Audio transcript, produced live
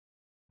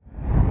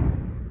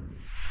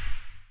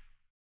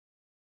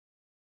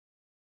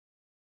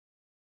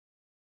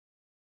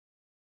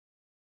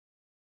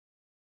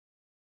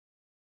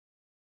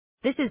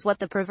This is what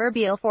the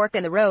proverbial fork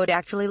in the road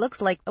actually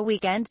looks like, a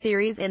weekend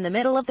series in the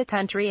middle of the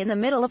country in the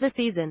middle of the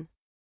season.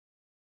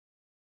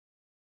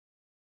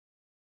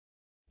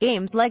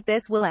 Games like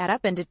this will add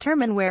up and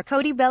determine where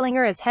Cody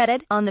Bellinger is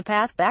headed, on the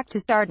path back to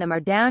stardom or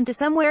down to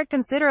somewhere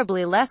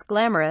considerably less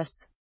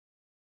glamorous.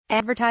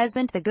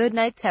 Advertisement. The good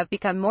nights have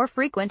become more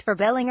frequent for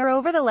Bellinger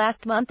over the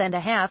last month and a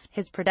half,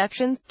 his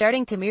production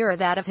starting to mirror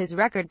that of his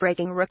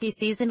record-breaking rookie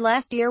season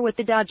last year with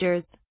the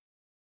Dodgers.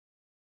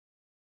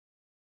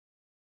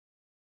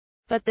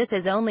 But this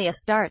is only a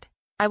start.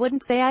 I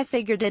wouldn't say I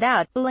figured it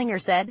out, Bellinger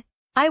said.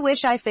 I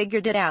wish I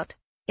figured it out.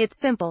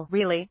 It's simple,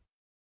 really.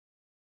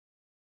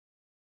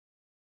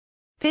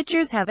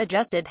 Pitchers have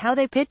adjusted how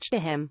they pitch to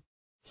him.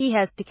 He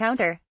has to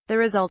counter. The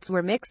results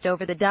were mixed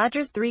over the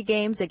Dodgers' 3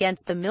 games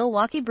against the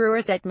Milwaukee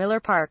Brewers at Miller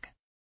Park.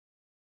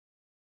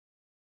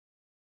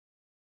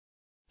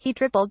 He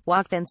tripled,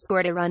 walked and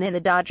scored a run in the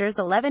Dodgers'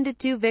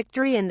 11-2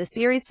 victory in the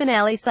series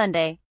finale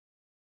Sunday.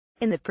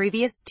 In the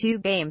previous 2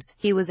 games,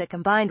 he was a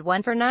combined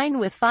 1 for 9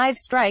 with 5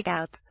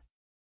 strikeouts.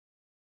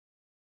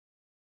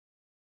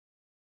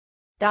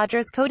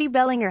 Dodgers' Cody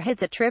Bellinger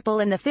hits a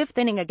triple in the 5th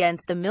inning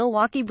against the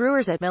Milwaukee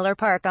Brewers at Miller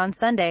Park on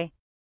Sunday.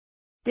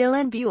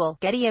 Dylan Buell,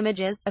 Getty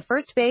Images, a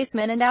first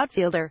baseman and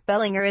outfielder.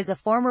 Bellinger is a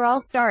former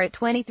All-Star at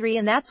 23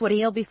 and that's what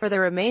he'll be for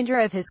the remainder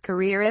of his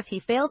career if he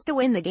fails to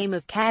win the game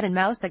of cat and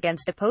mouse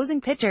against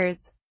opposing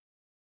pitchers.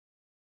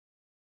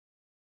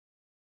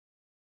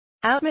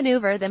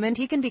 Outmaneuver them and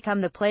he can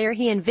become the player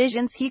he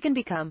envisions he can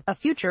become, a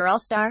future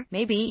All-Star,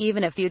 maybe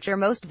even a future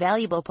most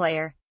valuable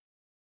player.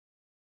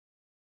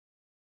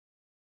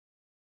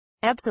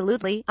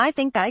 Absolutely, I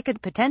think I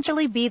could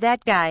potentially be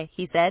that guy,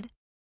 he said.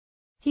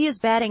 He is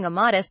batting a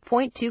modest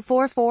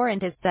 .244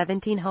 and his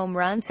 17 home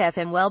runs have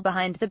him well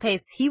behind the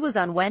pace he was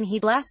on when he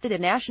blasted a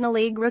National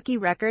League rookie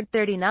record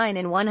 39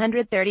 in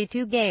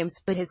 132 games,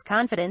 but his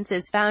confidence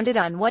is founded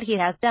on what he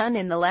has done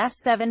in the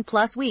last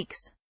 7+ weeks.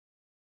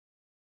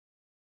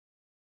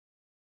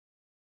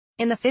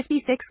 In the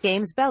 56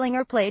 games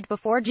Bellinger played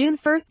before June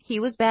 1, he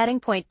was batting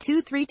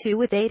 .232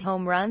 with 8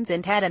 home runs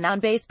and had an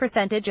on-base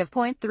percentage of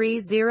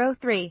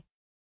 .303.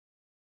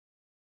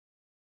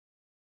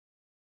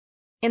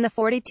 In the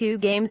 42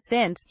 games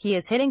since, he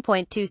is hitting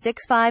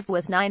 .265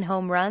 with 9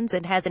 home runs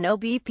and has an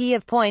OBP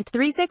of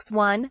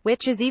 .361,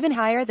 which is even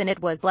higher than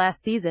it was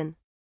last season.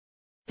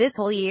 This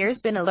whole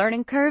year's been a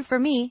learning curve for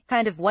me,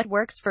 kind of what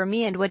works for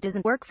me and what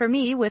doesn't work for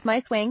me with my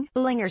swing,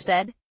 Bellinger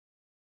said.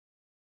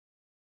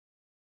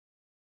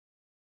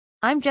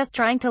 I'm just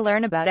trying to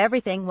learn about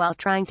everything while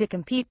trying to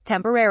compete,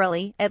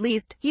 temporarily, at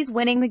least. He's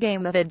winning the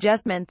game of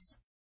adjustments.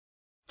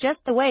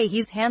 Just the way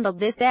he's handled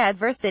this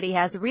adversity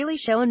has really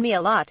shown me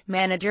a lot,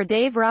 manager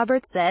Dave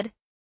Roberts said.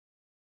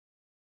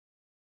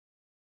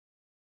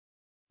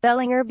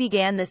 Bellinger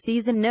began the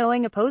season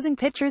knowing opposing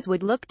pitchers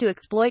would look to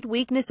exploit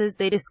weaknesses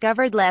they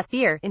discovered last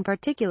year, in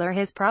particular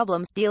his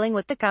problems dealing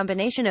with the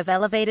combination of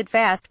elevated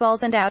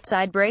fastballs and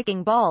outside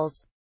breaking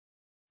balls.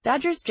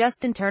 Dodgers.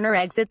 Justin Turner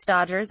exits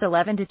Dodgers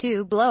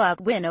 11-2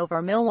 blowout win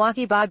over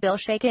Milwaukee by Bill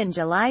Shaken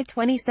July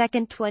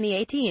 22,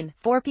 2018,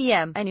 4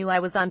 p.m. I knew I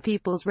was on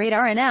people's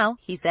radar and now,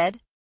 he said.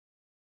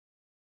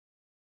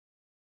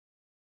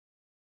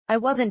 I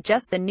wasn't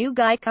just the new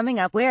guy coming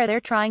up where they're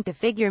trying to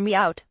figure me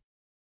out.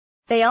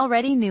 They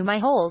already knew my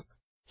holes.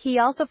 He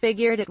also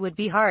figured it would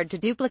be hard to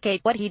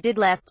duplicate what he did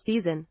last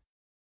season.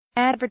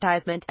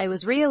 Advertisement. I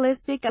was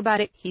realistic about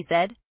it, he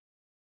said.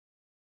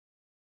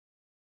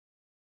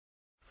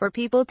 For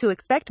people to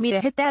expect me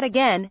to hit that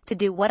again, to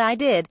do what I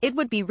did, it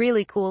would be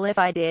really cool if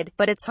I did,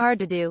 but it's hard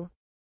to do.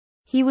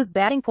 He was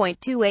batting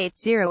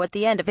 .280 at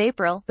the end of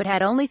April, but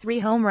had only 3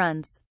 home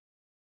runs.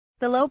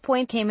 The low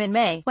point came in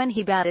May, when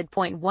he batted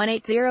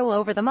 .180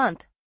 over the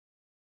month.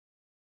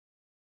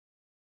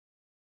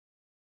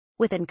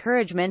 With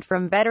encouragement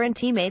from veteran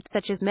teammates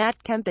such as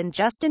Matt Kemp and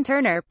Justin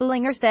Turner,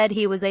 Bellinger said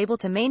he was able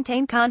to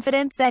maintain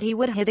confidence that he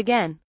would hit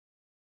again.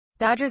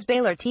 Dodgers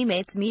Baylor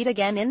teammates meet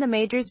again in the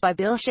majors by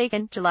Bill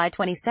Shaken, July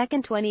 22,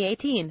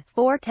 2018,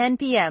 4:10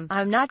 p.m.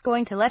 I'm not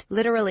going to let,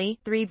 literally,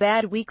 3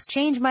 bad weeks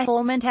change my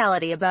whole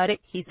mentality about it,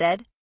 he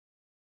said.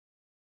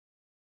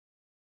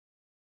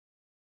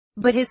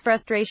 But his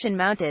frustration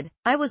mounted.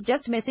 I was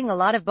just missing a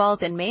lot of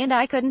balls in May and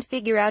I couldn't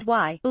figure out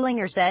why,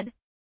 Bellinger said.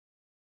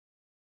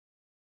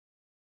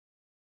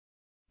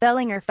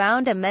 Bellinger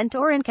found a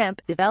mentor in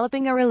Kemp,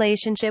 developing a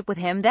relationship with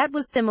him that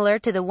was similar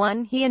to the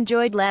one he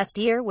enjoyed last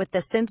year with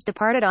the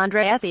since-departed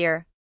Andre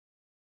Ethier.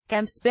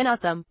 Kemp's been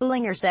awesome,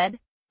 Bellinger said.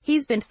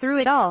 He's been through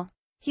it all.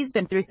 He's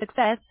been through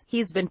success,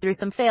 he's been through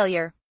some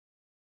failure.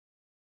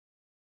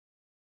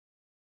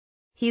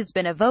 He's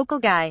been a vocal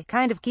guy,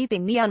 kind of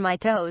keeping me on my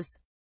toes.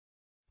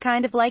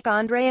 Kind of like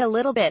Andre a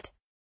little bit.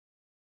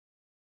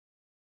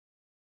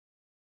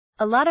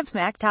 A lot of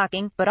smack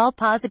talking, but all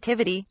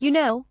positivity, you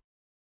know.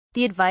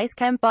 The advice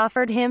Kemp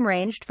offered him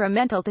ranged from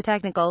mental to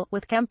technical,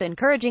 with Kemp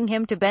encouraging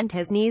him to bend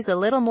his knees a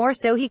little more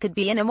so he could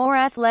be in a more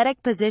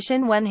athletic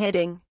position when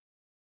hitting.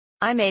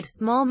 I made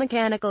small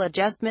mechanical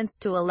adjustments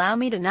to allow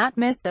me to not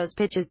miss those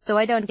pitches so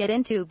I don't get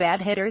into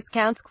bad hitters'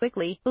 counts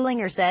quickly,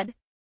 Bellinger said.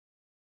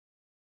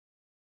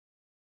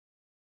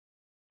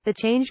 The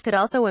change could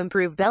also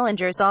improve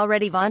Bellinger's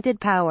already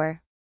vaunted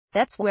power.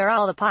 That's where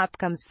all the pop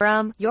comes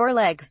from, your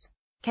legs,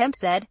 Kemp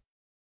said.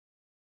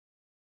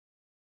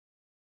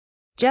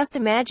 Just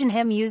imagine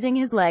him using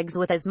his legs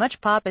with as much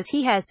pop as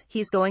he has,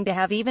 he's going to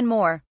have even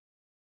more.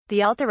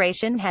 The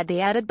alteration had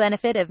the added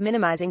benefit of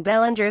minimizing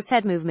Bellinger's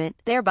head movement,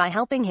 thereby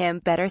helping him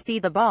better see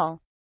the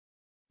ball.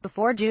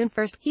 Before June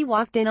 1, he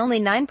walked in only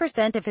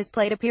 9% of his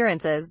plate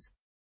appearances.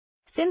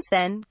 Since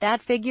then,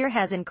 that figure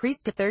has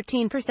increased to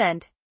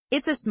 13%.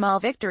 It's a small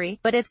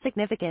victory, but it's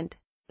significant.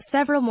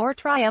 Several more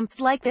triumphs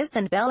like this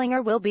and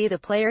Bellinger will be the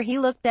player he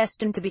looked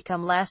destined to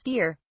become last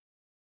year.